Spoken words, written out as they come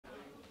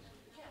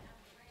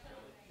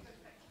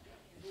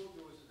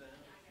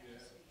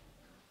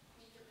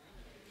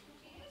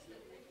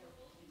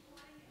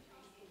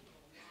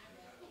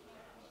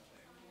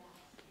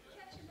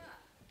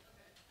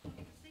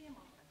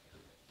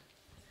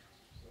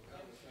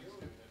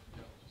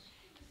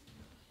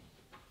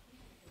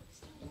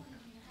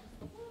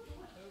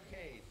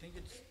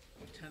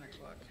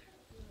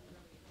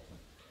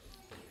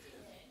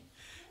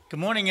Good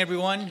morning,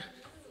 everyone.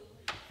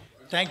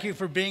 Thank you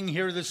for being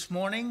here this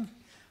morning.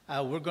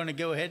 We're going to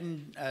go ahead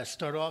and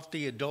start off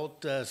the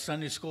adult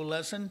Sunday school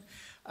lesson.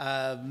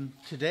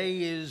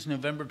 Today is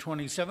November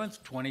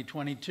 27th,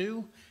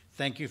 2022.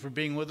 Thank you for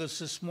being with us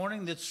this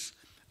morning. Let's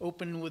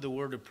open with a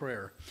word of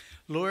prayer.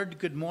 Lord,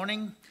 good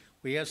morning.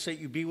 We ask that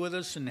you be with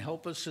us and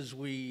help us as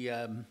we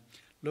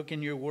look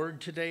in your word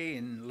today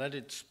and let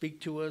it speak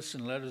to us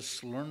and let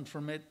us learn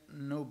from it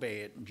and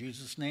obey it. In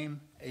Jesus'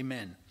 name,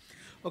 amen.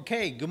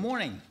 Okay, good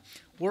morning.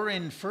 We're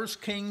in 1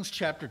 Kings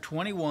chapter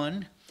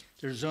 21.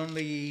 There's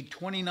only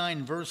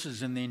 29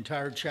 verses in the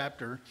entire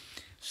chapter,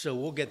 so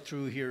we'll get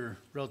through here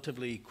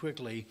relatively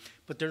quickly.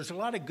 But there's a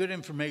lot of good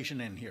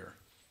information in here,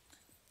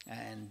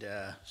 and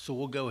so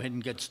we'll go ahead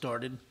and get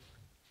started.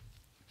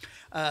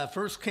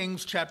 1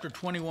 Kings chapter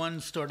 21,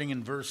 starting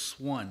in verse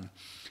 1.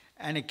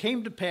 And it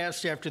came to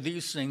pass after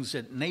these things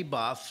that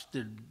Naboth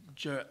the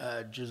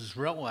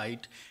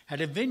Jezreelite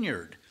had a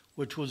vineyard,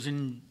 which was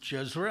in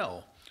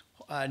Jezreel,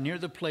 near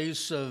the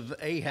place of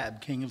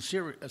Ahab, king of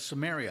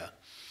Samaria.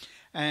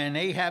 And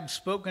Ahab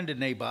spoke unto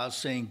Naboth,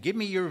 saying, Give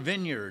me your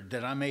vineyard,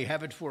 that I may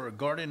have it for a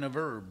garden of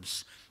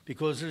herbs,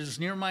 because it is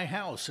near my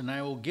house, and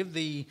I will give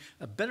thee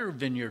a better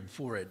vineyard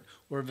for it.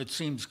 Or if it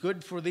seems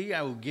good for thee,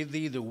 I will give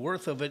thee the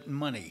worth of it in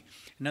money.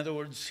 In other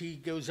words, he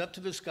goes up to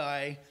this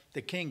guy,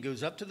 the king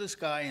goes up to this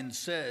guy and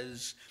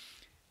says,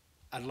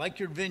 I'd like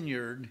your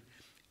vineyard.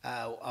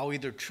 I'll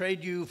either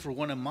trade you for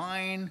one of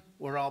mine,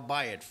 or I'll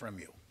buy it from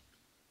you.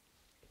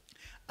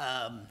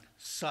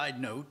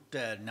 Side note,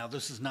 now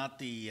this is not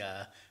the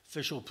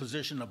official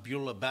position of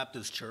Beulah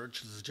Baptist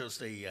Church. This is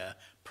just a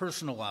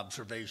personal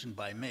observation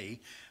by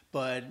me.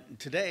 But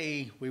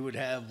today we would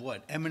have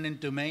what? Eminent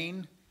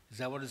domain? Is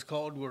that what it's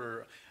called?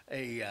 Where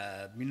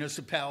a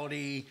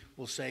municipality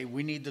will say,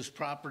 we need this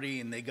property,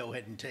 and they go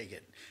ahead and take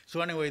it.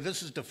 So anyway,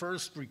 this is the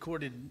first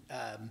recorded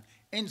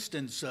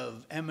instance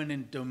of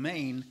eminent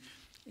domain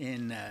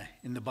in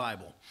the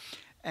Bible.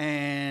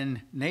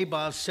 And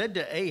Naboth said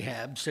to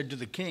Ahab, said to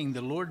the king,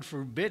 the Lord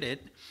forbid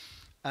it,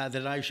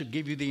 that I should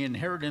give you the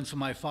inheritance of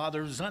my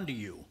fathers unto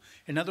you.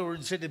 In other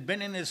words, it had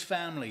been in his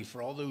family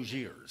for all those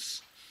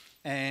years.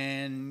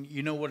 And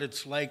you know what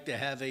it's like to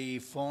have a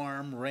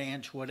farm,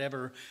 ranch,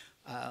 whatever,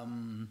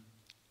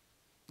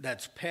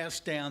 that's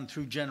passed down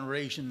through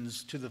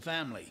generations to the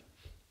family.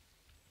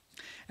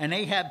 And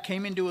Ahab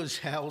came into his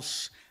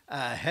house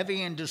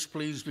heavy and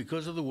displeased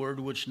because of the word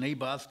which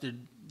Naboth the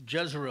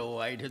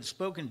Jezreelite had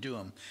spoken to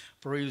him.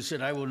 For he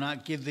said, I will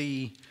not give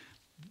thee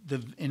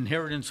the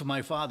inheritance of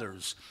my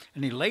fathers.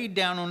 And he laid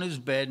down on his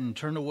bed and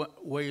turned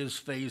away his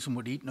face and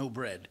would eat no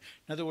bread.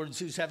 In other words,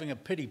 he's having a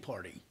pity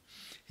party.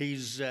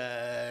 He's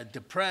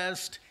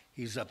depressed.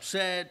 He's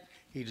upset.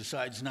 He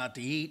decides not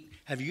to eat.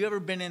 Have you ever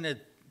been in a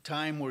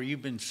time where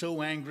you've been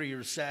so angry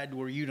or sad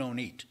where you don't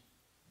eat?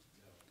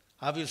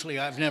 Obviously,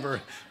 I've never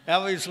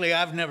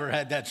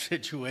had that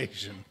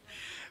situation.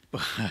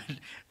 But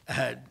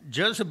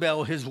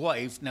Jezebel, his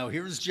wife, now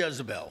here's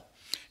Jezebel.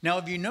 Now,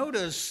 if you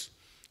notice,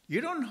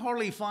 you don't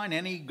hardly find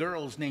any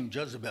girls named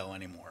Jezebel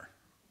anymore.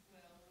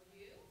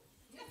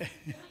 Well,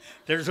 you?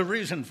 There's a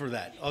reason for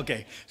that.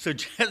 Okay, so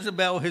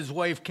Jezebel, his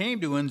wife,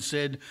 came to him and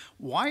said,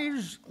 why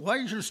is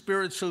your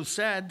spirit so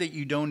sad that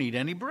you don't eat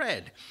any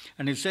bread?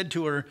 And he said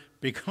to her,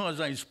 because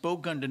I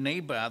spoke unto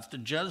Naboth the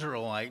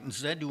Jezreelite and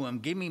said to him,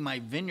 give me my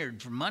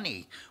vineyard for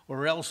money,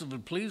 or else if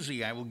it please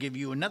thee, I will give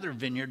you another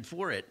vineyard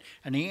for it.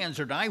 And he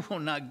answered, I will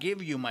not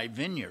give you my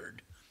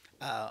vineyard.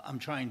 I'm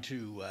trying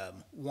to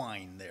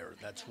whine there.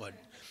 That's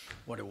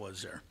what it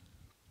was there.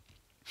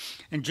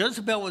 And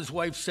Jezebel, his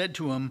wife, said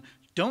to him,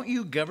 don't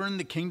you govern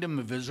the kingdom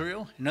of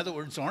Israel? In other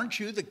words, aren't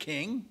you the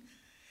king?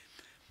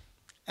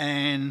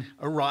 And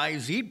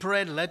arise, eat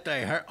bread, let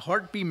thy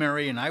heart be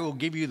merry, and I will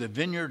give you the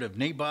vineyard of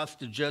Naboth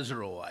the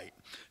Jezreelite.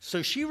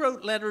 So she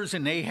wrote letters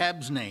in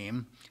Ahab's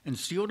name, and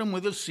sealed them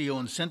with a seal,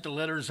 and sent the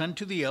letters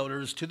unto the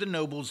elders, to the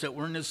nobles that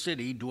were in the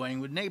city,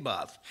 dwelling with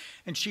Naboth.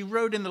 And she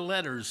wrote in the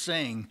letters,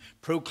 saying,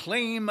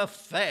 proclaim a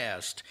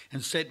fast,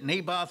 and set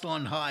Naboth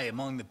on high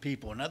among the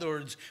people. In other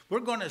words,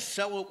 we're going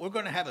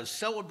to have a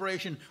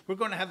celebration, we're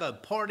going to have a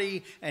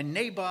party, and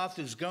Naboth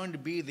is going to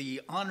be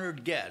the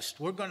honored guest.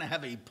 We're going to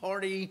have a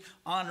party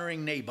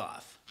honoring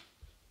Naboth.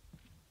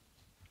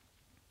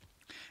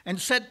 And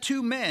set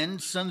two men,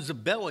 sons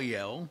of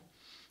Belial,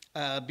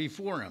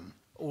 before him,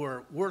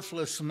 or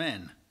worthless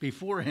men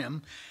before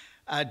him,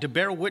 to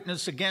bear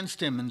witness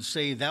against him and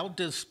say, thou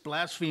didst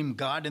blaspheme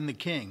God and the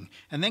king,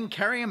 and then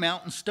carry him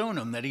out and stone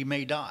him that he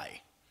may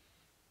die.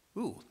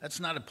 Ooh, that's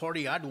not a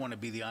party I'd want to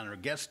be the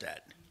honored guest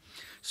at.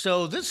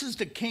 So this is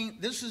the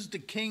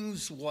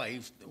king's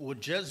wife,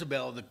 what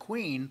Jezebel, the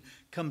queen,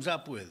 comes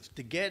up with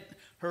to get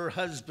her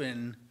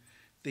husband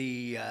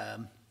the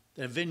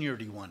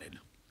vineyard he wanted.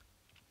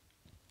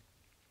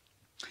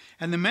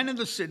 And the men of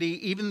the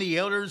city, even the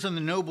elders and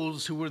the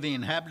nobles who were the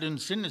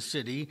inhabitants in the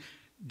city,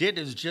 did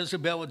as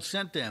Jezebel had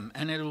sent them,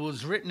 and it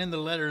was written in the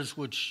letters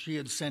which she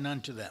had sent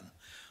unto them.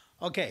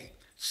 Okay,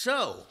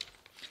 so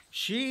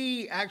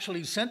she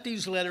actually sent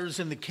these letters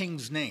in the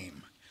king's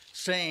name,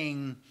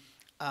 saying,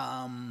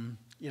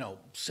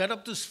 set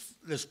up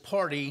this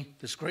party,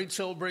 this great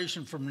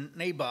celebration from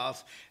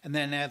Naboth, and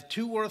then have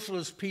two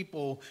worthless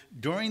people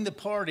during the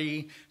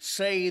party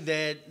say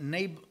that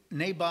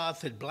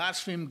Naboth had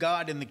blasphemed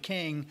God and the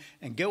king,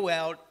 and go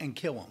out and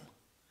kill him.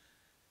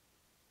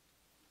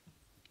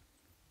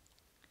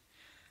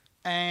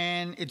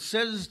 And it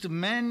says the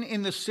men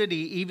in the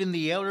city, even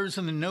the elders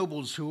and the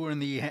nobles who were in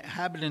the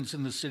inhabitants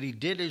in the city,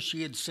 did as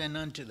she had sent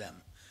unto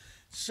them.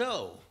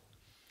 So,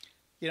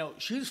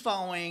 she's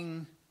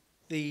following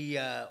the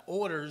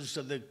orders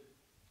of the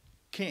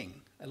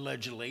king,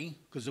 allegedly,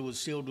 because it was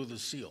sealed with a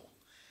seal.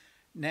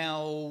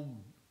 Now,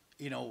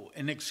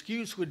 an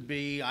excuse would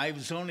be, I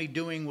was only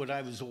doing what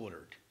I was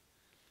ordered.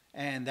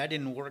 And that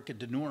didn't work at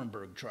the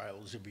Nuremberg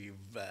trials, if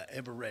you've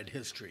ever read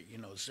history,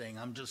 saying,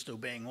 I'm just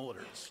obeying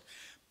orders.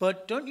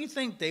 But don't you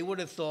think they would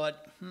have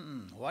thought,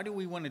 why do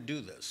we want to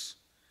do this?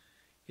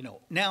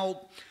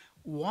 Now,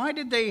 why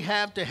did they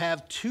have to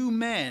have two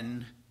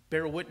men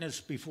bear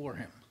witness before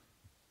him?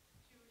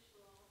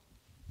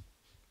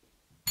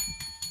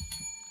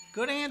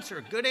 Good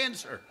answer, good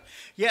answer.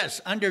 Yes,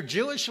 under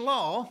Jewish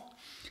law,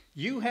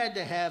 you had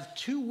to have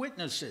two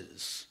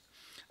witnesses.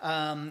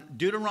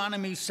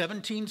 Deuteronomy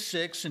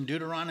 17:6 and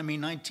Deuteronomy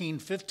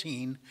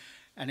 19:15,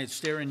 and it's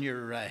there in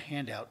your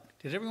handout.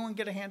 Did everyone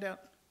get a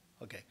handout?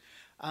 Okay.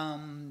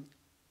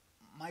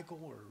 Michael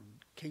or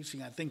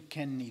Casey, I think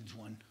Ken needs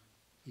one.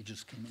 He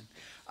just came in.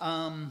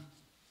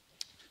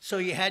 So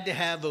you had to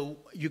have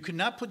you could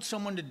not put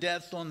someone to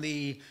death on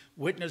the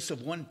witness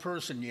of one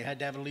person. You had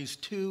to have at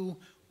least two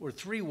or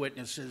three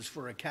witnesses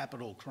for a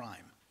capital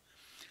crime.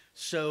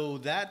 So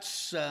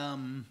that's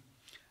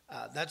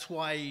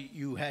why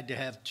you had to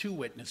have two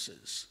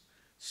witnesses.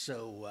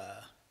 So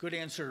good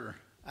answer,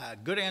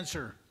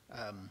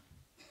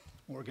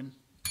 Morgan.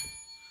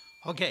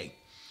 Okay,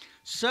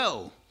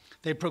 so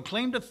they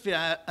proclaimed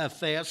a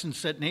fast and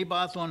set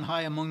Naboth on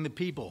high among the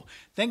people.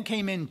 Then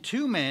came in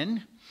two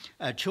men,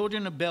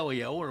 children of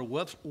Beulah, or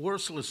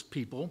worthless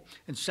people,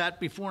 and sat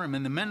before him.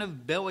 And the men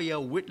of Beulah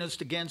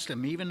witnessed against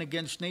him, even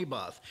against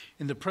Naboth,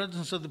 in the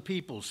presence of the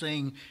people,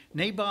 saying,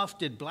 Naboth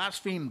did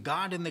blaspheme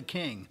God and the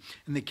king.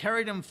 And they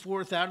carried him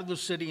forth out of the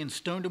city and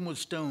stoned him with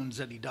stones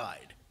that he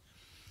died.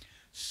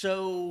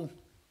 So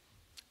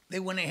they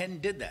went ahead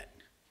and did that.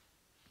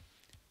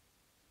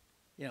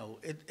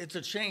 It's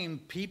a shame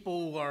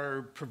people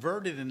are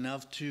perverted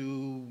enough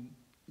to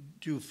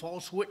do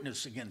false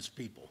witness against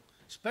people,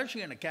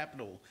 especially in a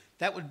capital.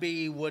 That would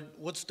be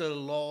what's the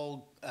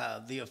law,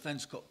 the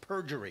offense called?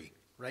 Perjury,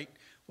 right?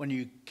 When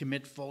you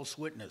commit false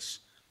witness.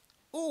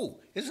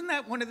 Oh, isn't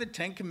that one of the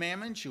 10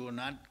 Commandments? You will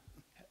not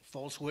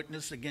false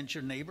witness against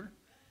your neighbor.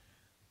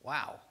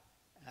 Wow.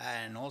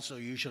 And also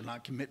you shall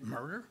not commit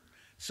murder.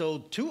 So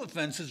 2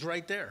 offenses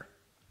right there.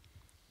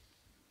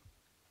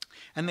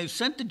 And they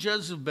sent to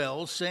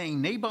Jezebel,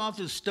 saying, Naboth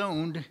is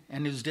stoned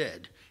and is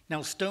dead.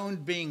 Now,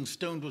 stoned being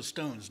stoned with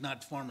stones,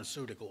 not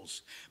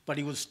pharmaceuticals. But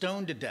he was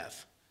stoned to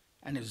death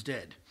and is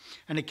dead.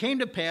 And it came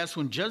to pass,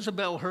 when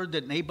Jezebel heard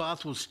that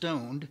Naboth was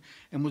stoned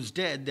and was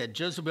dead, that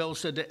Jezebel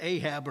said to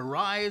Ahab,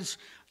 Arise,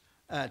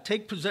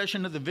 take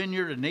possession of the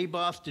vineyard of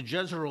Naboth the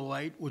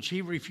Jezreelite, which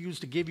he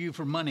refused to give you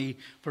for money,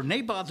 for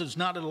Naboth is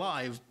not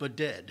alive, but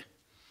dead.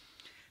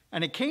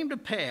 And it came to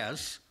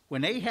pass,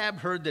 when Ahab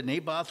heard that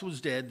Naboth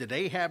was dead, that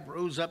Ahab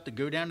rose up to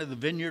go down to the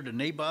vineyard of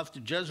Naboth the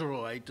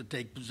Jezreelite to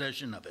take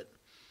possession of it.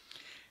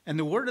 And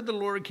the word of the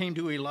Lord came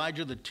to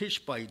Elijah the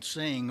Tishbite,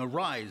 saying,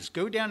 Arise,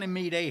 go down and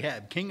meet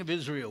Ahab, king of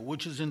Israel,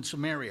 which is in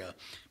Samaria.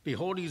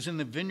 Behold, he is in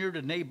the vineyard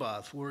of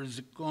Naboth, where he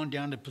is gone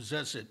down to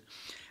possess it.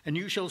 And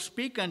you shall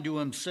speak unto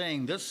him,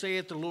 saying, Thus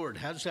saith the Lord,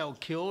 Hast thou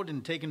killed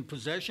and taken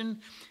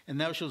possession?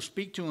 And thou shalt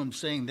speak to him,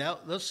 saying,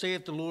 Thus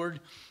saith the Lord,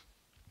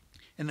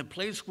 In the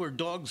place where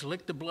dogs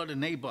lick the blood of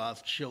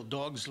Naboth, shall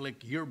dogs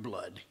lick your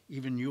blood,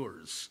 even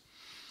yours.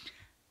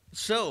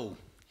 So,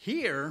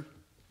 here,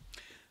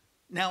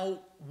 now,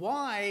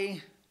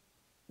 why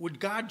would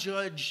God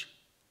judge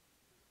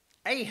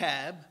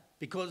Ahab?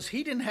 Because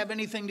he didn't have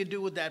anything to do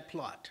with that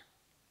plot.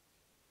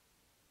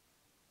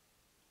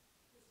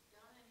 It was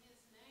done in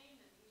his name,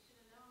 and he should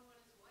have known what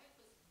his wife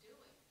was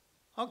doing.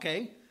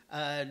 Okay,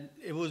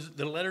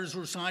 the letters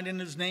were signed in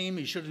his name.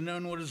 He should have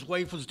known what his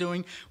wife was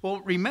doing. Well,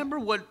 remember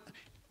what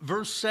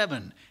verse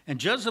 7,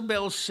 and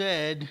Jezebel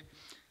said,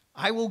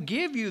 I will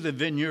give you the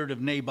vineyard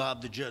of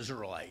Naboth the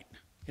Jezreelite.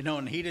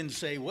 And he didn't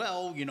say,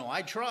 well,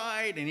 I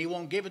tried and he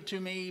won't give it to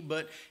me,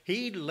 but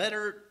he let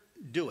her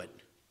do it.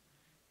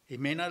 He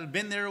may not have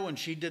been there when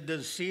she did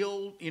the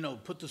seal,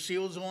 put the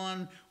seals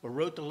on or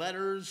wrote the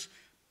letters,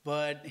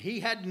 but he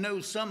had to know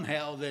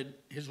somehow that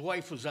his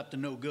wife was up to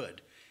no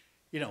good.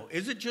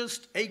 Is it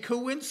just a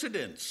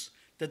coincidence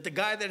that the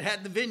guy that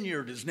had the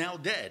vineyard is now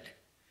dead?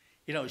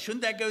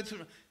 Shouldn't that go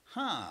through?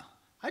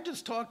 I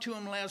just talked to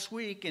him last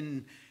week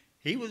and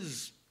he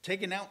was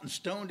taken out and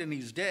stoned and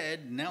he's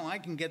dead. Now I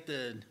can get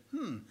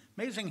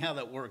amazing how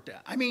that worked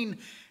out. I mean,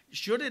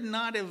 should it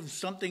not have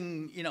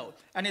something,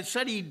 and it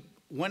said he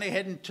went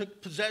ahead and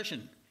took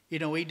possession. He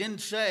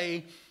didn't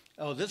say,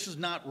 oh, this is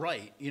not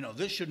right.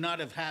 This should not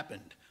have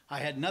happened. I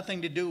had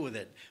nothing to do with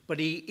it. But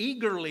he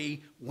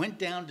eagerly went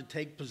down to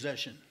take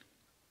possession.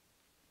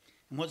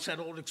 And what's that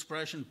old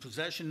expression?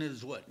 Possession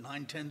is what?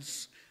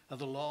 9/10 of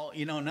the law?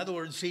 You know, in other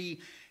words, he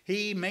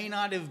may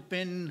not have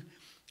been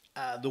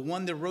the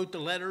one that wrote the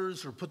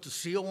letters or put the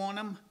seal on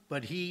them,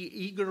 but he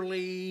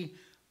eagerly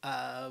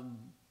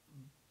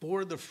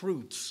bore the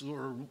fruits,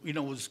 or, you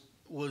know,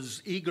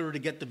 was eager to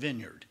get the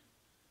vineyard.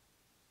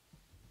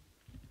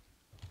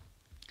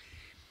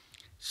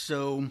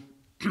 So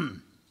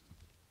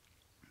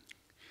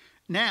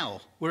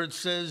now, where it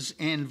says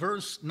in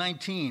verse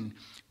 19,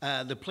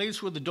 the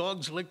place where the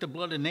dogs lick the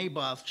blood of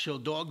Naboth shall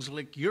dogs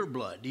lick your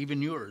blood,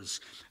 even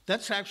yours.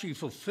 That's actually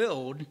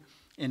fulfilled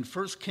in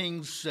 1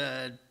 Kings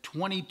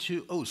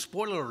 22. Oh,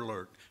 spoiler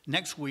alert.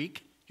 Next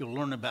week, you'll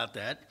learn about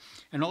that.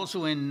 And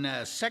also in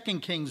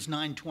 2 Kings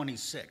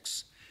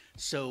 9:26.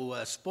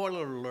 So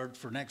spoiler alert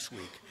for next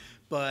week.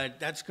 But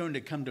that's going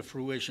to come to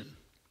fruition.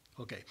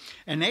 Okay.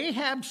 And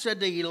Ahab said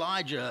to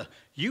Elijah,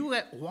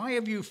 why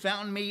have you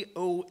found me,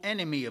 O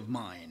enemy of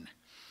mine?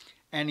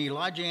 And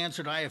Elijah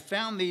answered, I have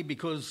found thee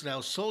because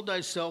thou sold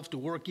thyself to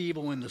work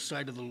evil in the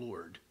sight of the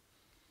Lord.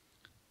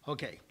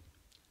 Okay.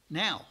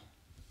 Now,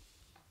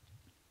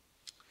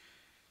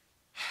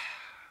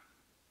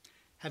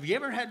 have you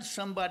ever had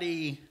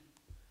somebody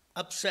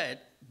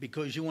upset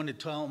because you want to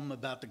tell them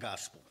about the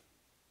gospel?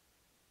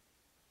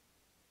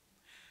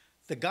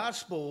 The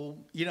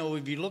gospel, you know,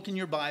 if you look in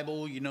your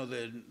Bible, you know,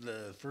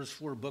 the first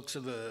 4 books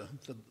of the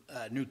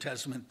New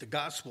Testament, the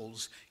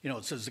Gospels, you know,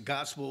 it says the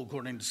gospel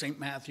according to St.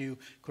 Matthew,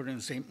 according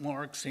to St.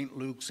 Mark, St.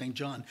 Luke, St.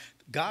 John.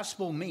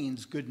 Gospel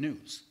means good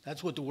news.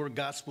 That's what the word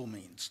gospel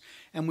means.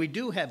 And we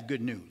do have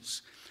good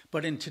news.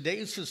 But in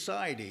today's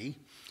society,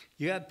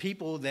 you have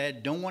people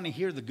that don't want to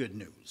hear the good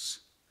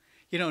news.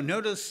 You know,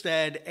 notice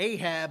that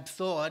Ahab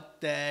thought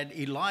that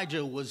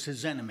Elijah was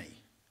his enemy.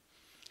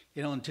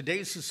 You know, in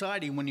today's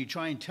society, when you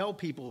try and tell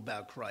people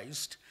about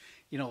Christ,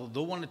 you know,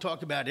 they'll want to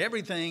talk about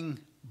everything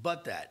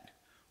but that,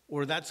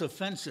 or that's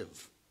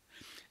offensive.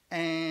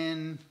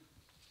 And,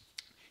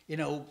 you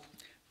know,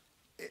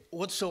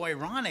 what's so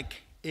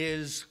ironic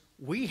is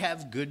we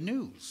have good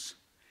news.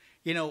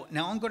 You know,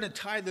 now I'm going to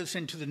tie this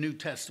into the New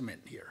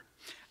Testament here.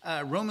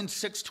 Romans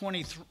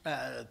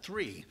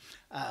 6:23,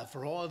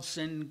 for all have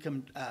sinned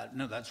come,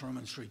 no, that's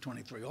Romans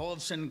 3:23. All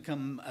have sinned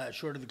come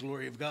short of the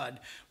glory of God.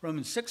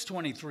 Romans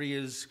 6:23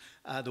 is,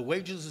 the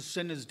wages of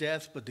sin is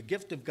death, but the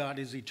gift of God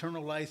is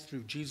eternal life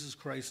through Jesus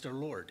Christ our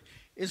Lord.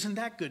 Isn't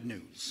that good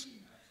news?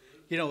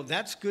 You know,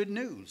 that's good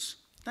news.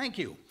 Thank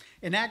you.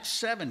 In Acts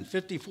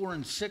 7:54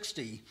 and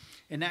 60,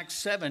 in Acts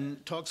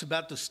 7 talks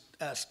about the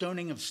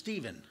stoning of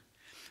Stephen.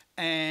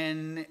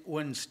 And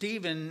when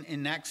Stephen,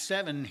 in Acts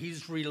 7,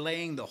 he's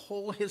relaying the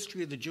whole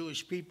history of the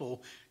Jewish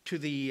people to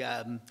the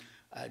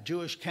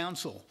Jewish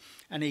council.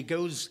 And he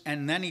goes,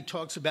 and then he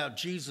talks about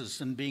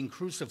Jesus and being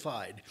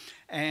crucified.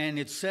 And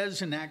it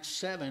says in Acts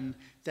 7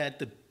 that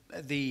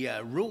the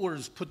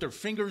rulers put their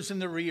fingers in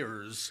their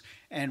ears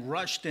and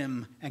rushed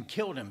him and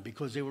killed him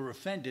because they were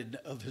offended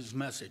of his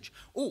message.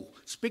 Oh,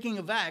 speaking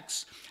of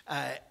Acts,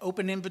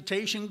 open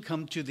invitation,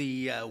 come to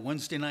the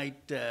Wednesday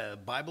night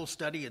Bible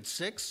study at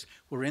 6.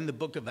 We're in the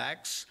book of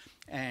Acts,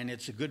 and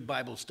it's a good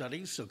Bible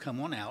study, so come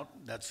on out.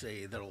 That's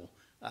a little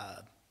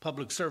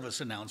public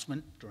service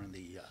announcement during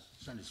the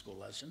Sunday school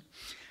lesson.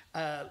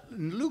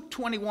 Luke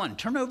 21,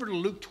 turn over to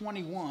Luke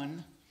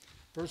 21,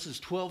 verses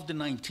 12 to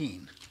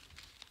 19.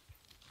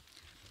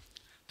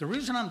 The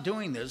reason I'm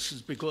doing this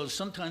is because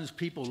sometimes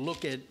people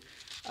look at,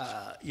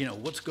 you know,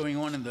 what's going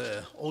on in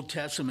the Old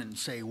Testament and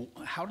say,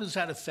 how does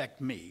that affect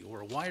me?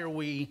 Or why are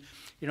we,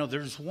 you know,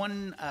 there's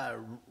one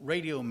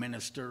radio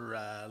minister,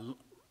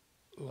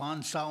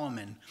 Lon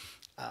Solomon,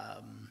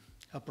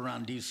 up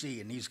around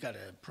D.C., and he's got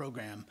a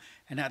program.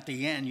 And at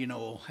the end, you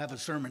know, have a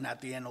sermon at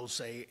the end, he'll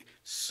say,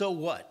 so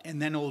what? And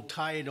then he'll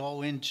tie it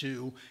all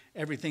into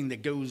everything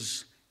that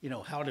goes, you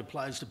know, how it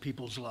applies to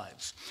people's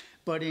lives.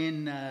 But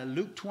in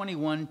Luke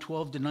 21,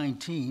 12 to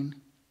 19,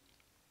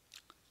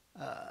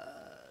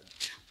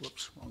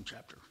 whoops, wrong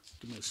chapter.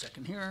 Give me a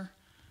second here.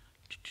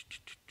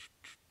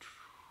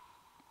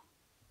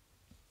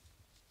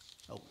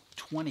 Oh,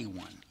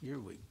 21, here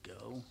we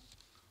go.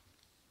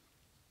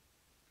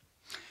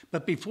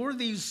 But before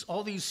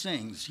all these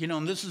things, you know,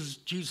 and this is,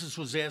 Jesus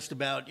was asked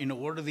about, you know,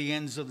 what are the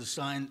ends of the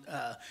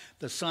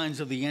signs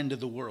of the end of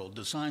the world,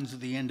 the signs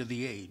of the end of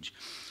the age.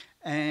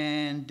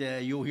 And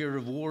you'll hear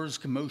of wars,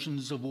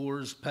 commotions of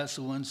wars,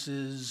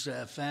 pestilences,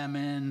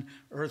 famine,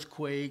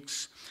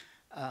 earthquakes,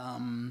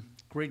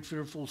 great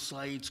fearful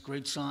sights,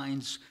 great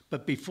signs.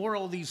 But before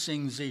all these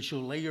things, they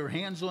shall lay your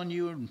hands on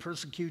you and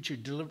persecute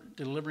you,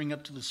 delivering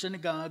up to the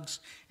synagogues,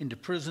 into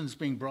prisons,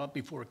 being brought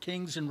before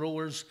kings and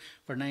rulers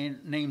for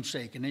name's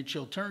sake. And it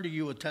shall turn to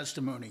you a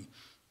testimony.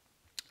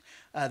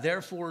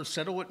 Therefore,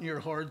 settle it in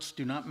your hearts.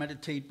 Do not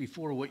meditate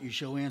before what you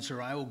shall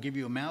answer. I will give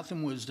you a mouth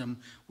and wisdom,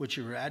 which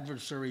your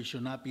adversary shall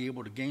not be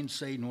able to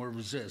gainsay nor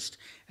resist.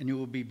 And you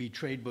will be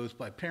betrayed both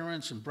by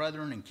parents and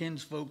brethren and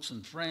kinsfolks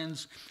and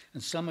friends.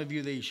 And some of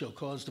you they shall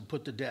cause to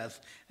put to death.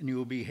 And you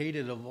will be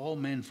hated of all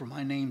men for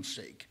my name's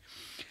sake.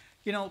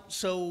 You know,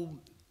 so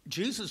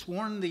Jesus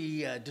warned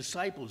the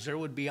disciples there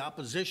would be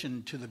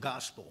opposition to the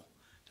gospel.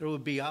 There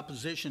would be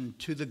opposition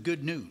to the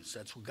good news.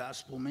 That's what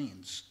gospel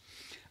means.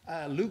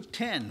 Luke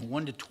 10,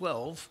 1 to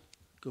 12.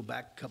 Go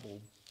back a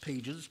couple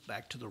pages,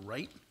 back to the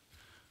right.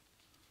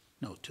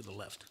 No, to the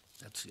left.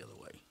 That's the other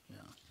way. Yeah.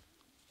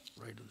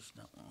 Right is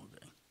that one.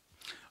 Okay.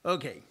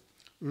 Okay.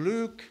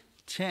 Luke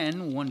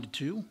 10, 1 to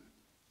 2.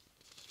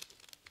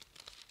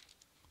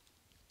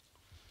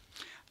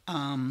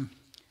 And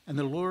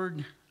the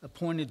Lord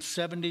appointed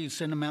 70,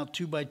 sent them out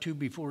 2 by 2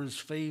 before his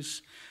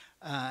face.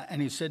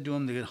 And he said to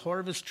him, the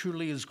harvest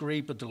truly is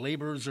great, but the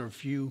laborers are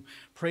few.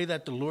 Pray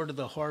that the Lord of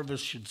the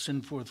harvest should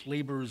send forth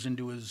laborers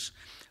into his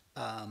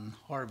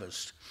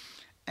harvest.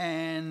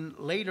 And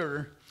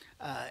later,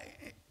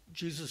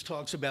 Jesus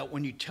talks about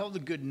when you tell the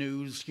good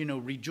news,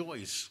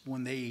 rejoice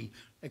when they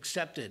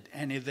accept it.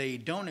 And if they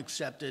don't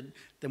accept it,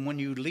 then when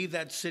you leave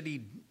that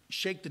city,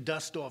 shake the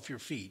dust off your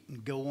feet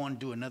and go on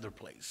to another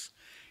place.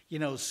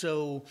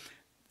 So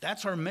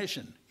that's our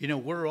mission.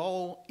 We're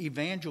all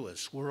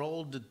evangelists. We're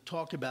all to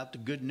talk about the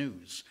good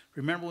news.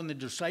 Remember when the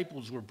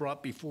disciples were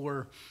brought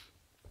before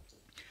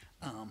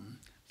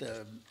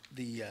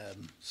the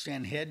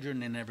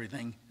Sanhedrin and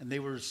everything, and they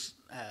were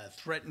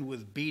threatened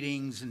with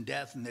beatings and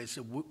death, and they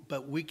said,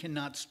 but we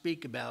cannot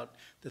speak about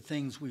the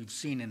things we've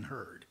seen and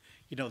heard.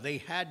 They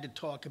had to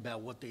talk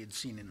about what they had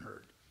seen and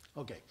heard.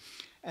 Okay,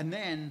 and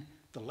then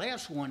the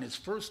last one is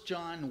 1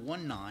 John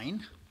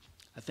 1:9.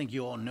 I think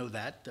you all know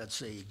that.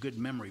 That's a good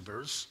memory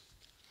verse.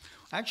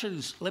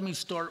 Actually, let me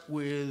start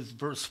with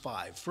verse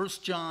 5. 1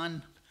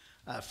 John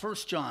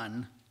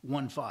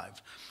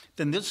 1:5.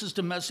 Then this is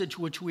the message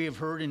which we have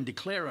heard and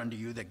declare unto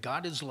you, that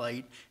God is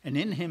light, and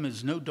in him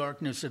is no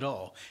darkness at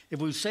all.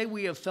 If we say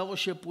we have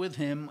fellowship with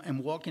him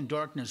and walk in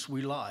darkness,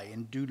 we lie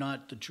and do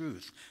not the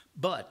truth.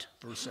 But,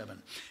 verse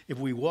 7, if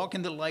we walk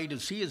in the light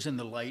as he is in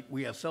the light,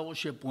 we have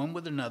fellowship one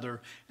with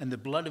another, and the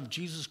blood of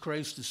Jesus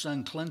Christ the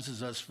Son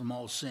cleanses us from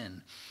all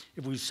sin.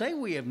 If we say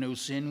we have no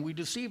sin, we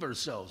deceive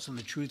ourselves, and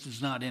the truth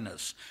is not in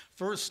us.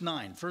 Verse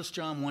 9, 1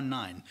 John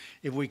 1:9,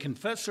 if we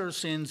confess our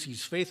sins,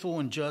 he's faithful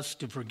and just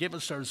to forgive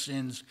us our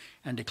sins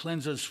and to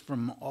cleanse us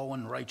from all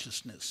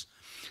unrighteousness.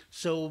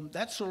 So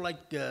that's sort of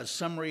like a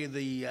summary of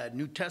the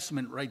New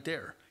Testament right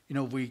there.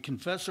 If we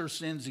confess our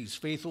sins, he's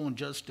faithful and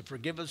just to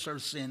forgive us our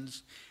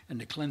sins and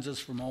to cleanse us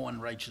from all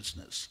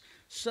unrighteousness.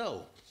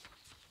 So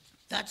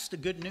that's the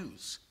good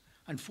news.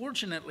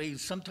 Unfortunately,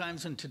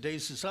 sometimes in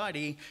today's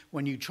society,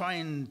 when you try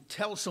and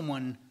tell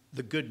someone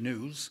the good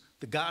news,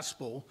 the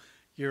gospel,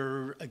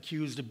 you're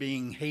accused of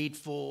being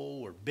hateful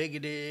or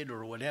bigoted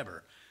or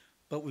whatever.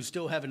 But we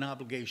still have an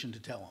obligation to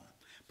tell them.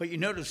 But you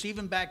notice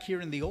even back here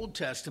in the Old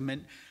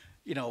Testament,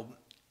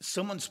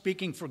 someone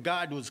speaking for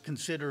God was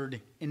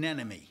considered an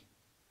enemy.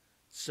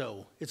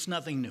 So it's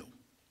nothing new.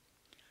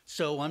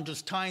 So I'm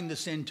just tying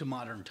this into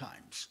modern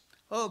times.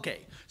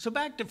 Okay, so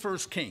back to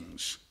 1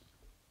 Kings.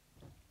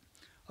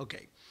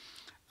 Okay,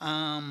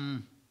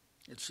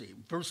 let's see,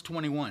 verse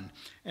 21.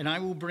 And I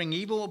will bring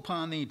evil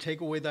upon thee,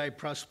 take away thy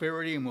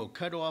prosperity, and will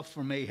cut off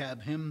from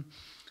Ahab him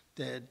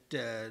that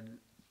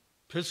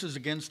pisses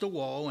against the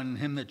wall, and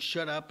him that's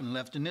shut up and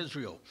left in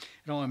Israel.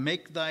 And I will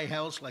make thy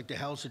house like the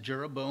house of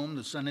Jeroboam,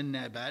 the son of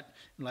Nebat,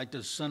 and like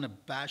the son of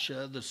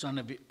Baasha, the son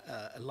of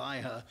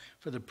Eliah,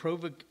 for the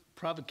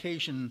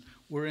provocation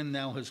wherein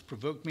thou hast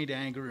provoked me to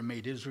anger and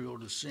made Israel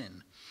to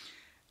sin.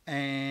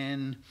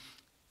 And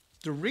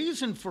the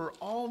reason for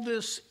all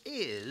this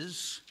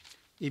is,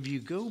 if you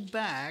go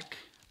back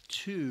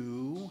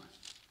to,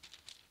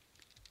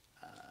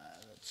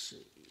 let's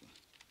see.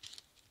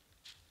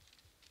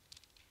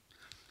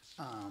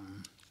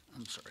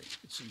 I'm sorry,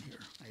 it's in here.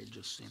 I had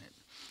just seen it.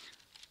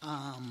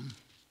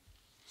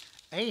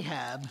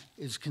 Ahab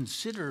is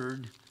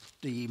considered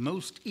the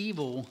most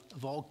evil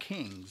of all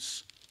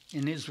kings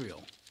in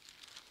Israel.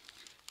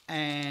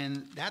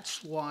 And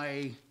that's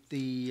why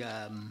the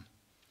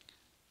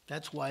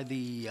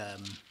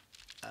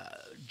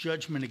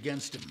judgment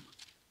against him,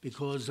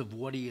 because of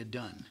what he had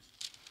done.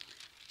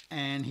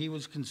 And he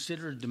was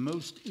considered the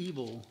most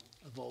evil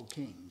of all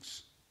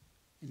kings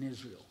in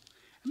Israel.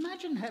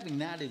 Imagine having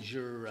that as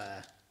your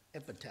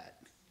epithet.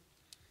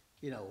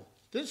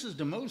 This is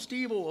the most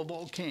evil of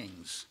all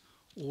kings.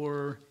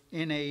 Or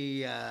in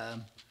a,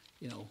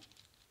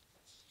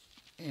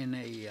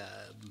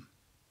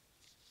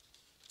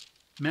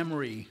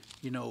 memory,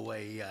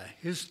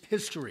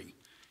 history.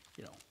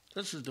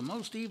 This is the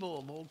most evil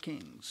of all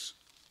kings.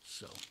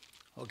 So,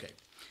 okay.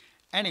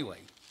 Anyway,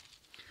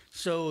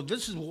 so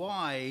this is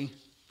why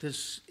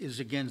this is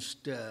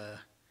against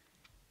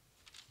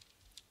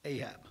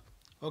Ahab.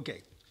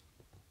 Okay.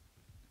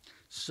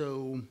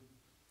 So,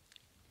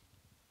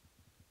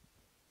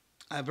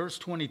 verse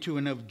 22,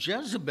 and of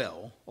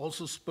Jezebel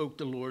also spoke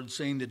the Lord,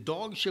 saying, the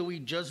dog shall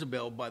eat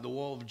Jezebel by the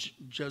wall of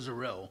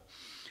Jezreel.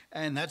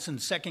 And that's in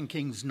 2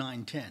 Kings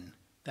 9:10.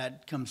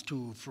 That comes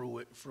to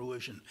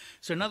fruition.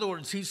 So in other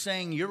words, he's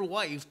saying your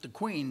wife, the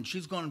queen,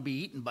 she's going to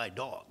be eaten by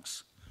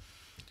dogs.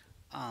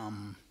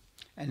 And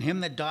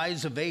him that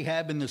dies of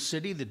Ahab in the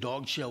city, the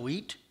dog shall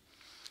eat.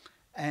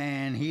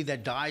 And he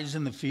that dies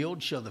in the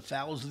field shall the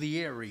fowls of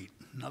the air eat.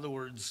 In other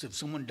words, if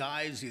someone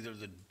dies, either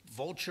the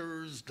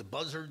vultures, the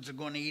buzzards are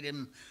going to eat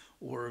him,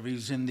 or if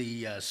he's in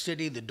the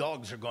city, the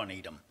dogs are going to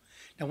eat him.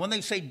 Now, when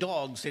they say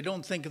dogs, they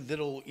don't think of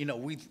little,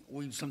 we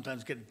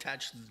sometimes get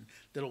attached to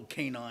little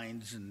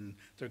canines, and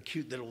they're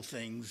cute little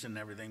things and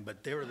everything,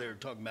 but they're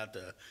talking about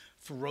the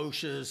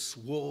ferocious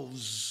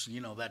wolves,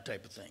 that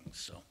type of thing.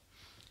 So,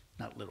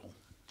 not little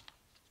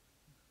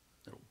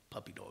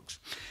puppy dogs.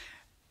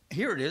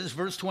 Here it is,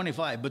 verse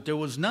 25. But there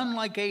was none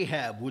like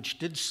Ahab, which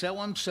did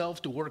sell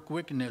himself to work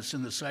wickedness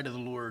in the sight of the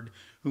Lord,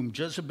 whom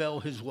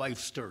Jezebel his wife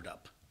stirred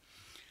up.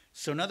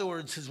 So in other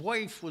words, his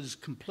wife was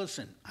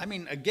complicit. I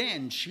mean,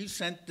 again, she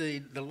sent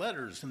the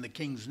letters in the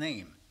king's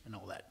name and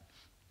all that.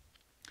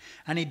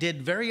 And he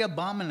did very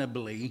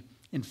abominably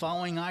in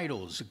following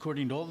idols,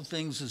 according to all the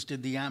things as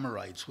did the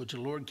Amorites, which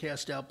the Lord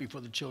cast out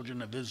before the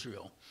children of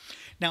Israel.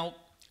 Now,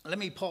 let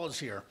me pause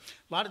here.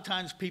 A lot of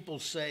times people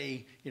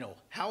say,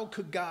 how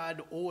could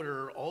God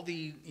order all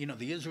the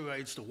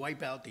Israelites to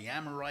wipe out the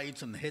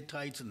Amorites and the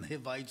Hittites and the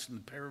Hivites and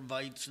the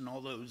Perizzites and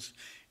all those?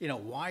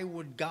 Why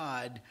would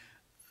God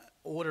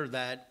order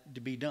that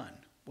to be done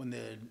when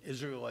the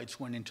Israelites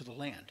went into the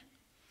land?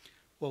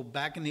 Well,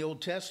 back in the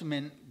Old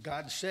Testament,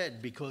 God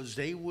said, because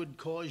they would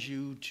cause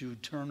you to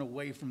turn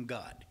away from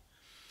God.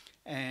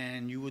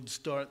 And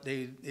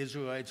the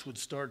Israelites would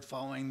start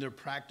following their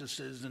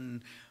practices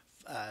and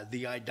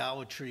the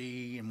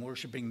idolatry and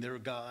worshiping their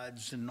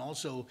gods, and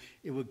also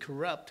it would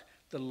corrupt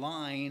the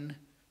line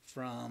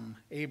from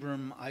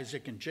Abram,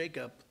 Isaac, and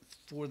Jacob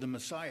for the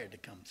Messiah to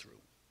come through.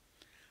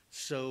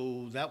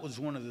 So that was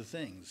one of the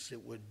things.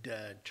 It would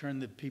turn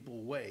the people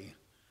away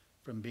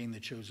from being the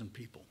chosen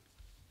people.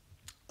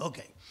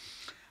 Okay,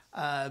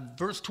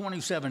 verse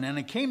 27, and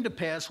it came to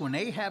pass when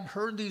Ahab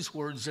heard these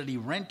words that he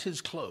rent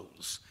his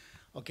clothes.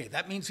 Okay,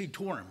 that means he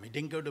tore them. He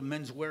didn't go to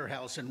Men's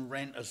Warehouse and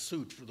rent a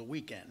suit for the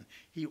weekend.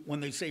 When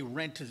they say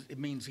rent, it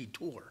means he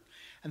tore.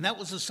 And that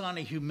was a sign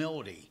of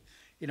humility,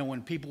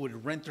 when people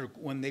would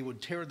when they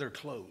would tear their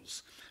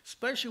clothes.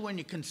 Especially when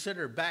you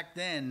consider back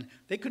then,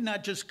 they could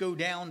not just go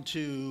down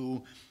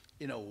to,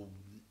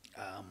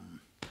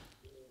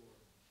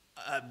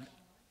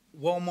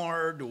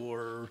 Walmart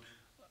or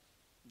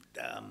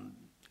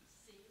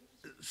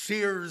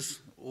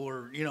Sears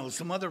or,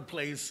 some other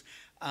place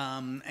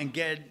and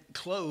get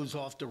clothes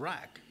off the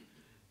rack,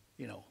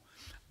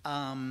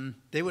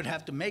 They would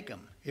have to make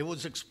them. It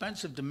was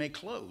expensive to make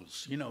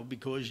clothes,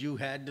 because you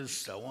had to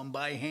sew them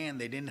by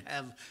hand. They didn't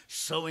have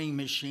sewing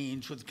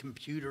machines with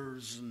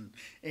computers and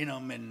in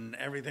them and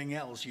everything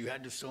else. You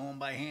had to sew them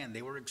by hand.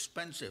 They were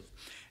expensive.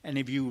 And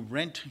if you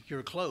rent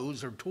your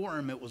clothes or tore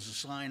them, it was a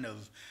sign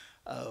of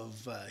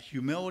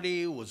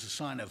humility. It was a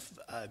sign of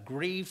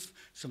grief.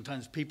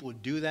 Sometimes people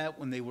would do that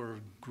when they were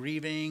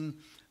grieving,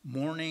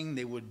 mourning.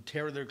 They would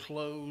tear their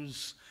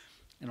clothes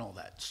and all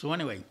that. So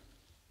anyway,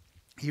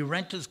 he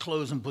rent his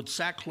clothes and put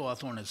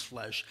sackcloth on his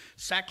flesh.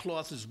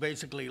 Sackcloth is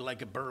basically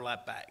like a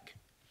burlap bag.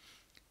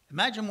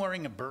 Imagine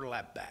wearing a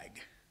burlap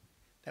bag.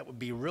 That would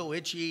be real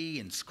itchy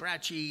and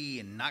scratchy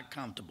and not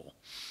comfortable.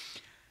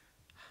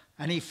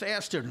 And he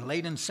fasted and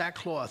laid in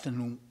sackcloth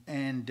and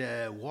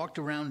walked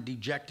around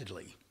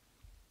dejectedly.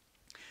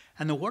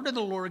 And the word of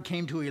the Lord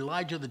came to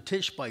Elijah the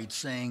Tishbite,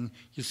 saying,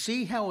 "You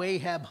see how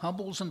Ahab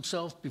humbles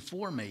himself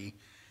before me?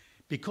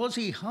 Because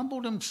he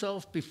humbled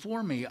himself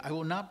before me, I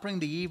will not bring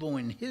the evil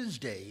in his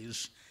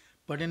days,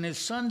 but in his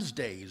son's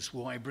days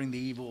will I bring the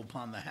evil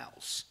upon the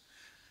house."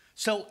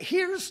 So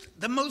here's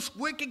the most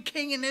wicked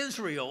king in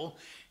Israel.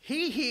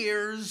 He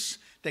hears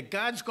that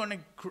God's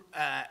going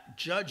to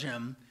judge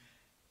him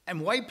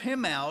and wipe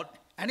him out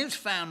and his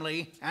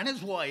family and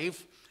his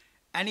wife,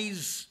 and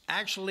he's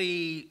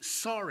actually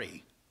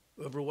sorry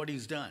over what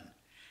he's done.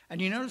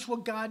 And you notice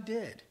what God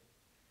did.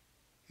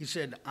 He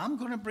said, I'm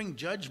going to bring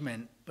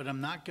judgment, but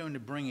I'm not going to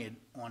bring it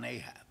on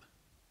Ahab.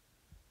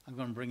 I'm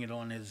going to bring it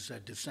on his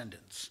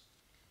descendants.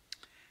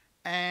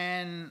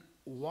 And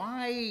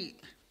why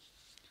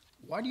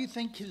do you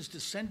think his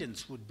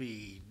descendants would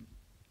be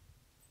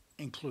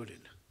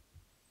included?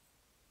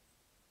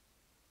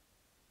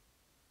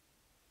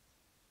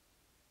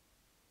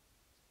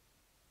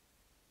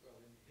 Well,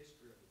 in the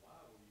history of the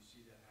Bible, you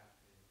see that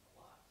happening a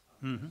lot.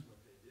 Mm-hmm. That's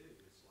what they do.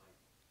 It's like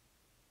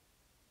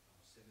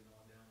sending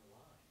on down the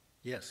line.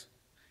 Yes.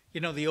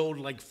 The old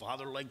like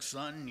father like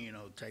son,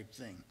 type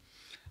thing.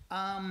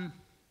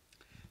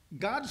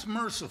 God's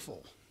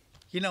merciful,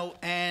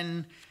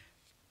 and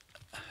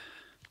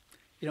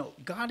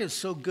God is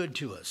so good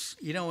to us,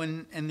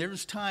 and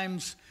there's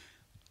times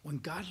when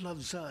God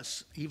loves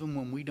us even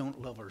when we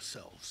don't love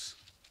ourselves.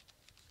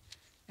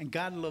 And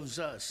God loves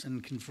us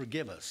and can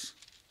forgive us,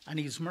 and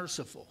he's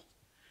merciful.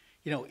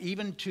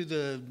 Even to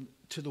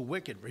the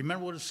wicked.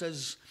 Remember what it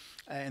says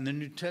in the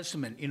New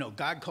Testament,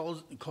 God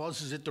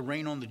causes it to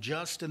rain on the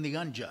just and the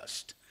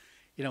unjust.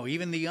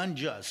 Even the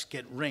unjust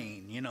get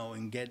rain,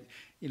 and get,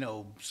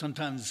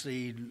 sometimes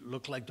they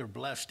look like they're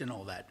blessed and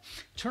all that.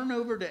 Turn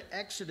over to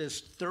Exodus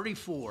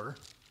 34.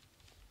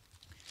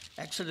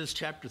 Exodus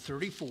chapter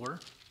 34.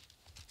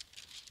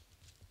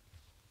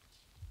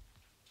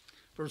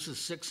 verses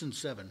 6 and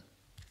 7.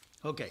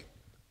 Okay.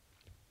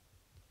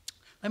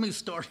 Let me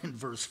start in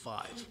verse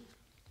 5.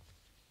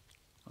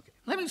 Okay.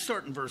 Let me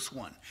start in verse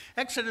 1.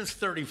 Exodus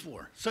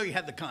 34. So you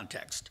have the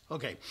context.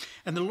 Okay.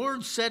 And the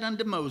Lord said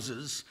unto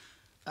Moses,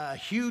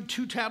 hew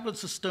 2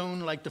 tablets of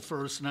stone like the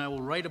first, and I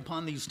will write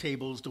upon these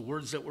tables the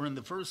words that were in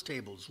the first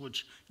tables,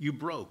 which you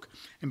broke.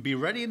 And be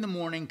ready in the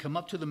morning, come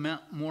up to the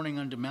morning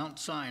unto Mount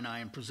Sinai,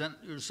 and present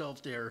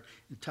yourself there at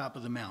the top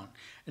of the mount.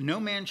 And no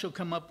man shall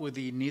come up with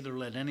thee, neither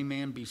let any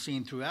man be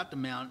seen throughout the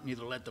mount,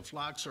 neither let the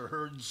flocks or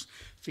herds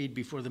feed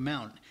before the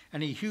mount.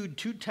 And he hewed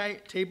 2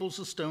 tables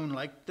of stone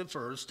like the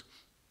first.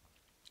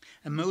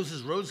 And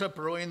Moses rose up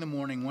early in the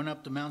morning, went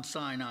up to Mount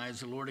Sinai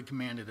as the Lord had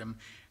commanded him,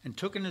 and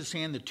took in his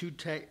hand the 2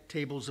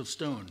 tables of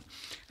stone.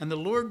 And the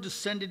Lord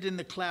descended in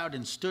the cloud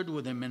and stood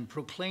with him and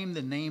proclaimed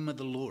the name of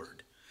the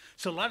Lord.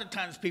 So a lot of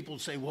times people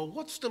say, well,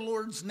 what's the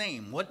Lord's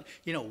name? What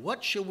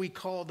shall we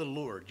call the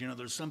Lord?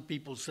 There's some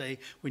people say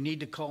we need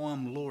to call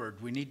him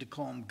Lord. We need to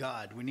call him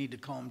God. We need to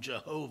call him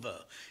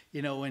Jehovah.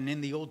 And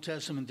in the Old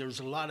Testament, there's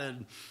a lot of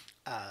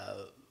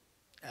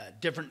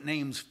different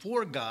names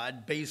for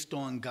God based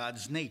on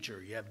God's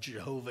nature. You have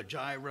Jehovah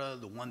Jireh,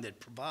 the one that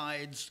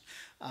provides,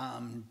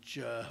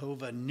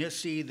 Jehovah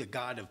Nissi, the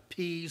God of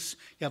peace.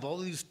 You have all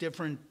these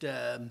different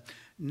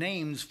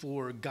names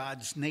for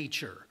God's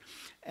nature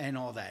and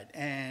all that.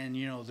 And,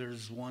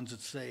 there's ones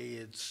that say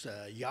it's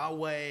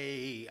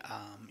Yahweh.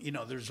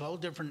 There's all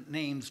different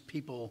names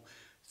people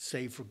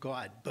say for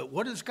God. But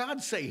what does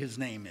God say his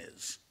name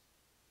is?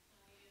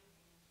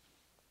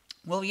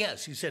 Well,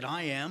 yes, he said,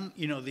 I am,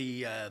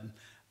 the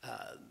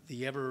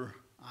ever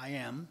I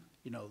am,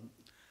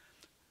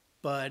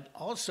 But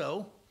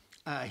also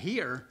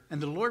here, and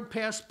the Lord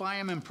passed by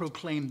him and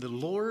proclaimed, the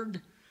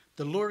Lord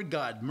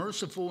God,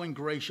 merciful and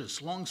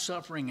gracious,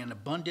 long-suffering and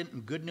abundant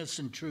in goodness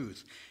and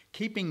truth,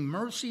 keeping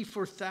mercy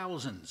for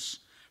thousands,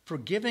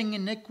 forgiving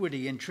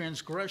iniquity and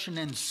transgression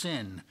and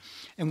sin,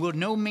 and will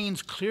no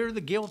means clear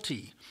the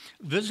guilty,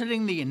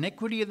 visiting the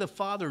iniquity of the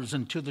fathers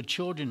unto the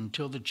children,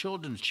 until the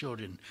children's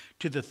children,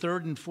 to the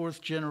 3rd and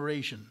 4th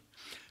generation.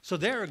 So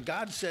there,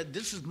 God said,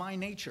 this is my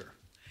nature.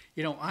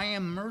 I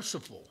am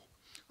merciful.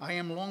 I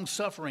am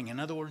long-suffering. In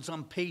other words,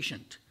 I'm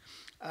patient,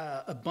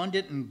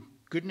 abundant in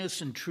goodness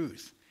and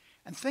truth.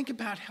 And think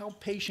about how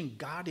patient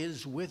God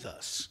is with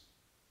us.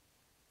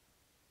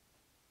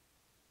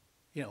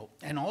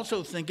 And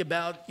also think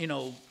about,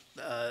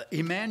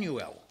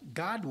 Emmanuel,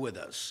 God with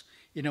us.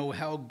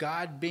 How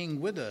God being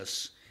with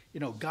us,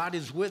 God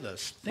is with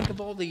us. Think of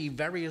all the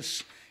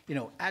various,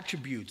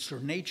 attributes or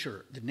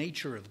the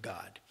nature of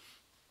God.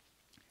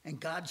 And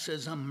God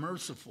says, I'm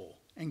merciful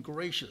and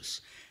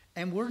gracious.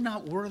 And we're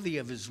not worthy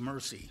of his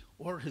mercy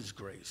or his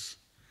grace.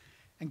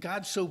 And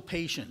God's so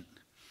patient.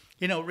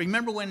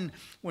 Remember when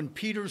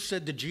Peter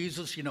said to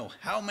Jesus,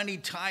 how many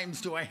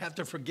times do I have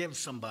to forgive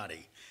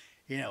somebody?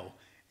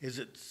 Is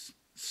it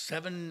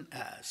seven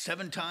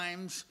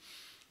times?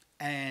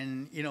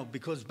 And,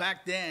 because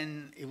back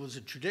then it was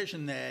a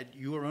tradition that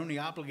you were only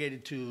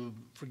obligated to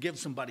forgive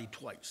somebody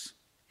twice.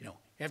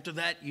 After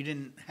that, you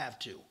didn't have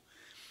to.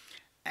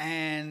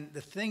 And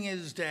the thing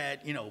is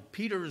that,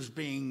 Peter is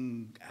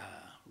being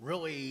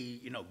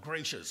really,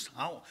 gracious.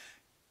 How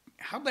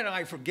about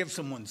I forgive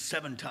someone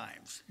 7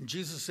 times? And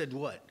Jesus said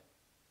what?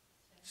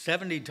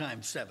 70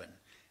 times 7.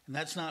 And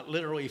that's not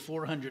literally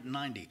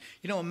 490.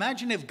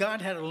 Imagine if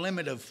God had a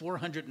limit of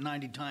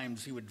 490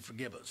 times he would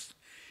forgive us.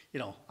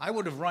 I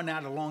would have run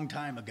out a long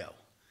time ago.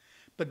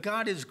 But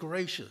God is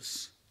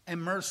gracious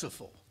and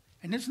merciful.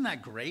 And isn't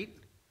that great?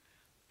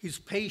 He's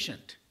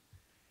patient.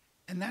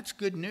 And that's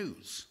good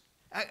news.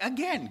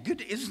 Again,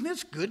 isn't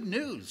this good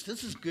news?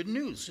 This is good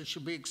news. This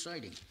should be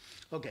exciting.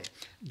 Okay,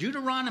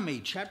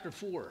 Deuteronomy chapter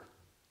 4,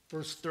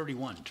 verse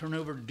 31. Turn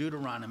over to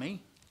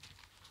Deuteronomy.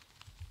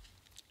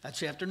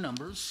 That's after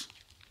Numbers.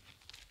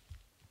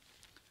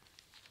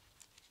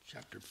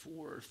 Chapter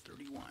 4,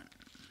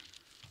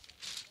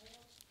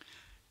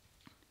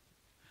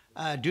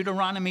 31.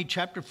 Deuteronomy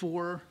chapter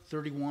 4,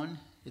 31.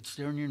 It's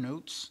there in your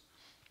notes.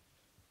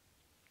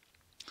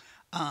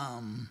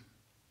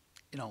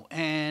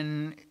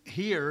 And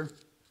here,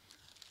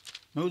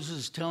 Moses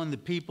is telling the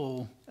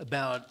people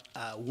about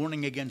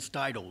warning against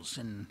idols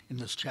in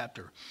this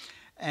chapter.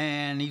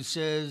 And he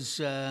says,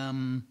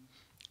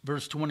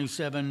 verse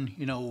 27,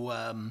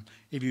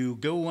 if you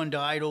go unto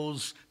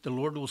idols, the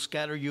Lord will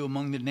scatter you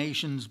among the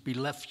nations, be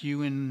left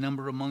few in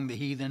number among the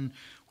heathen,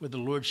 where the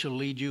Lord shall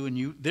lead you,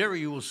 and there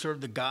you will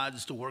serve the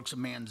gods, the works of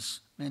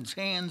man's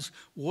hands,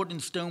 wood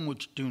and stone,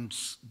 which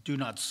do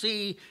not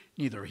see,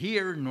 neither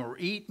hear, nor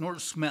eat, nor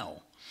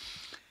smell.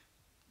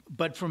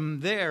 But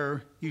from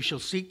there you shall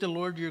seek the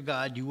Lord your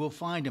God, you will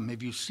find him,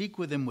 if you seek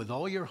with him with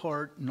all your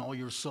heart and all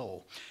your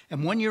soul.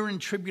 And when you're in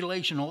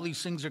tribulation, all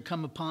these things are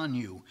come upon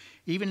you,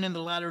 even in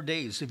the latter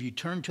days, if you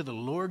turn to the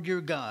Lord your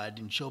God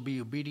and shall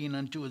be obedient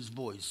unto his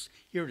voice.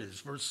 Here it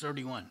is, verse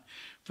 31.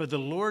 For the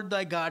Lord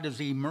thy God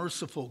is a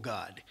merciful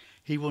God.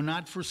 He will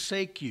not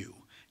forsake you,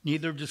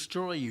 neither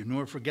destroy you,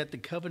 nor forget the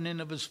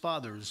covenant of his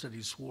fathers that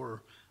he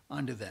swore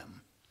unto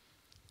them.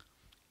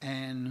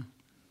 And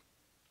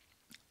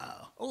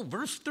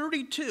Verse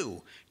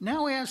 32.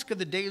 Now ask of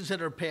the days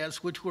that are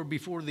past, which were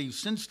before thee,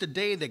 since the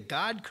day that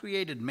God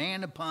created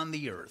man upon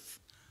the earth.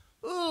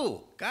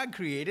 Oh, God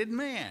created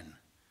man.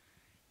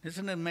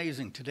 Isn't it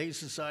amazing? Today's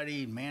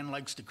society, man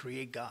likes to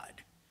create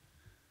God.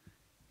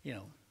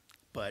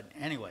 But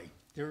anyway,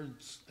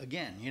 there's,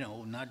 again,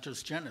 not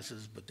just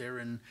Genesis, but there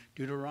in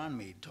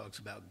Deuteronomy, it talks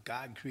about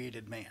God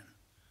created man.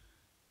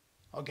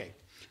 Okay.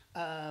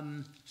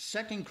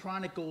 2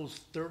 Chronicles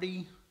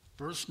 30,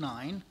 verse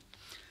 9.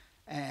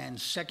 And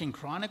 2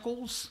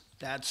 Chronicles,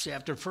 that's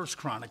after 1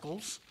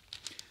 Chronicles.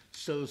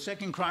 So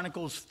 2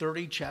 Chronicles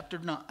 30, chapter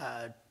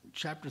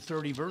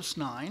 30, verse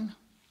 9.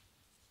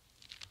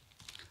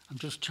 I'm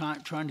just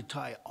trying to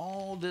tie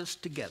all this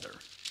together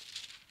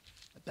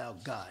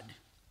about God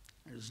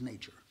and his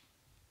nature.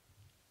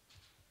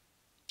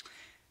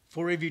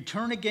 For if you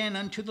turn again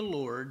unto the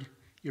Lord,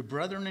 your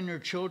brethren and your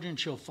children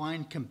shall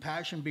find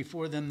compassion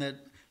before them that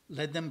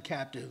led them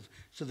captive,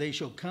 so they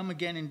shall come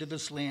again into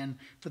this land.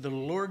 For the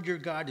Lord your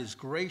God is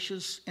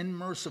gracious and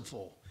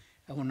merciful,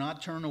 and will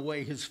not turn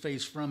away his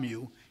face from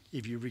you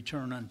if you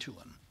return unto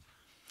him.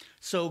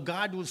 So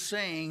God was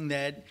saying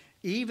that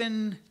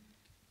even,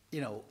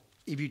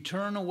 if you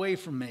turn away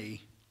from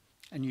me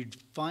and you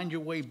find your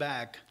way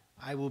back,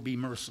 I will be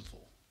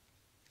merciful.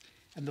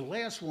 And the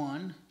last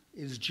one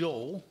is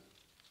Joel,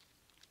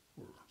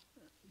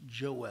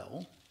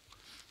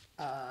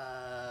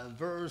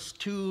 verse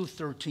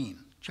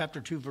 2:13.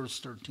 Chapter 2, verse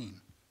 13.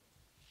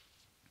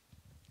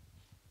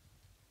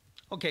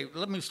 Okay,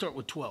 let me start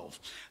with 12.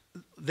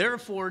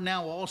 Therefore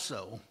now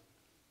also,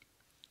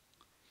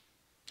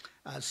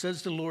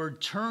 says the Lord,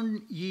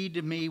 turn ye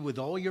to me with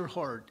all your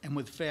heart, and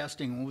with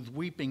fasting, and with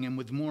weeping, and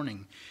with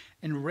mourning,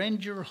 and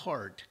rend your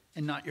heart,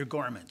 and not your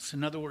garments.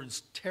 In other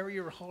words, tear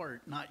your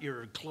heart, not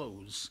your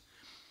clothes.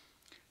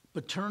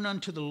 But turn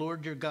unto the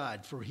Lord your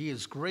God, for he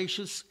is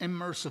gracious and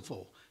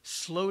merciful,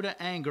 slow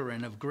to anger,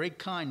 and of great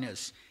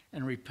kindness,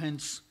 and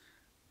repents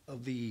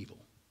of the evil.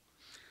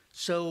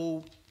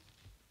 So,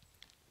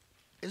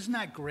 isn't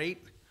that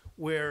great?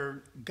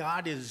 Where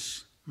God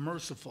is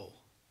merciful,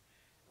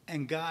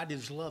 and God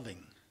is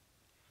loving,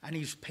 and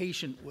he's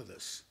patient with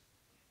us.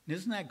 And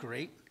isn't that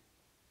great?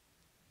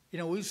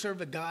 We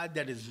serve a God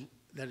that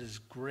is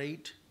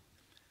great.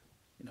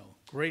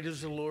 Great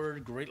is the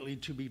Lord, greatly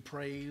to be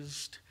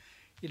praised.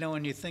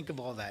 And you think of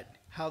all that,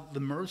 how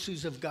the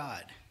mercies of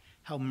God,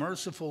 how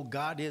merciful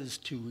God is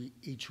to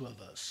each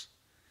of us,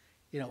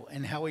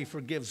 and how he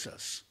forgives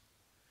us.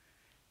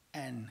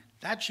 And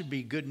that should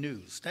be good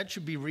news. That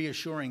should be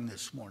reassuring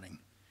this morning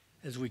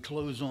as we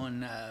close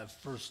on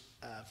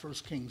 1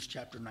 Kings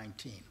chapter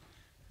 19.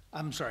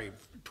 I'm sorry,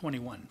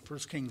 21. 1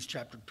 Kings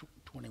chapter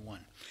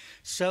 21.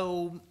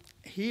 So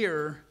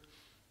here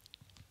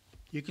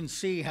you can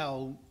see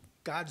how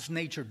God's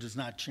nature does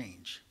not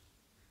change.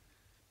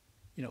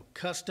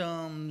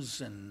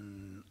 Customs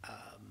and,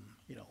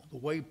 the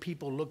way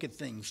people look at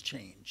things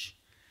change.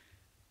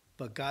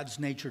 But God's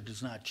nature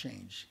does not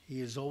change.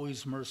 He is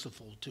always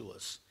merciful to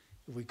us.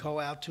 If we call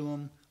out to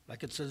him,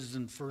 like it says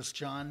in 1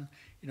 John,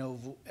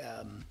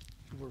 let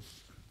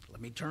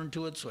me turn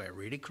to it so I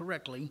read it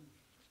correctly.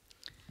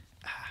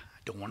 I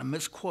don't want to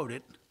misquote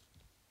it.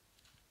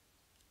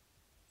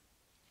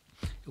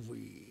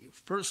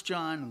 1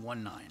 John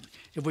 1:9.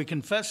 If we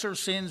confess our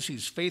sins,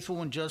 he's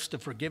faithful and just to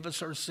forgive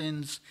us our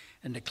sins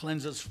and to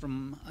cleanse us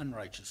from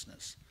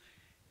unrighteousness.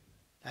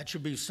 That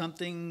should be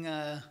something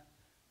that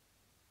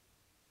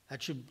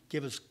should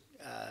give us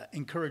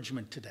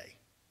encouragement today,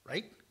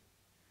 right?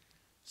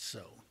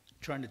 So,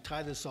 trying to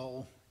tie this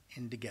all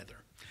in together.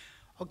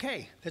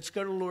 Okay, let's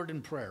go to the Lord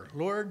in prayer.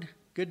 Lord,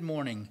 good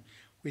morning.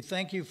 We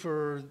thank you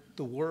for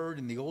the word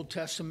in the Old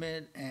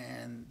Testament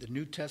and the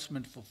New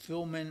Testament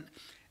fulfillment,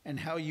 and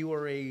how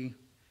you're a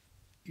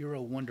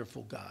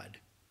wonderful God.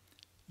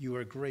 You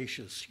are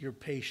gracious, you're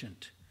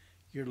patient,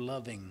 you're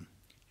loving,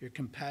 you're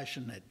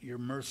compassionate, you're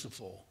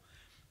merciful,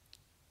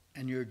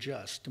 and you're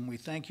just. And we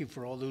thank you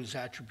for all those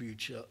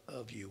attributes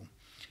of you.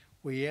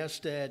 We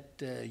ask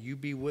that you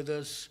be with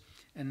us.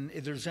 And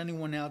if there's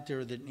anyone out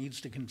there that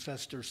needs to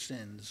confess their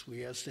sins,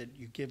 we ask that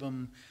you give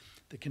them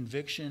the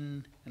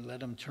conviction and let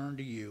them turn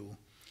to you.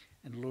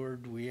 And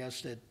Lord, we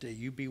ask that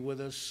you be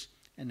with us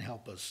and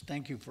help us.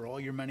 Thank you for all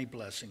your many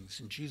blessings.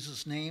 In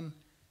Jesus' name,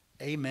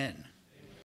 amen.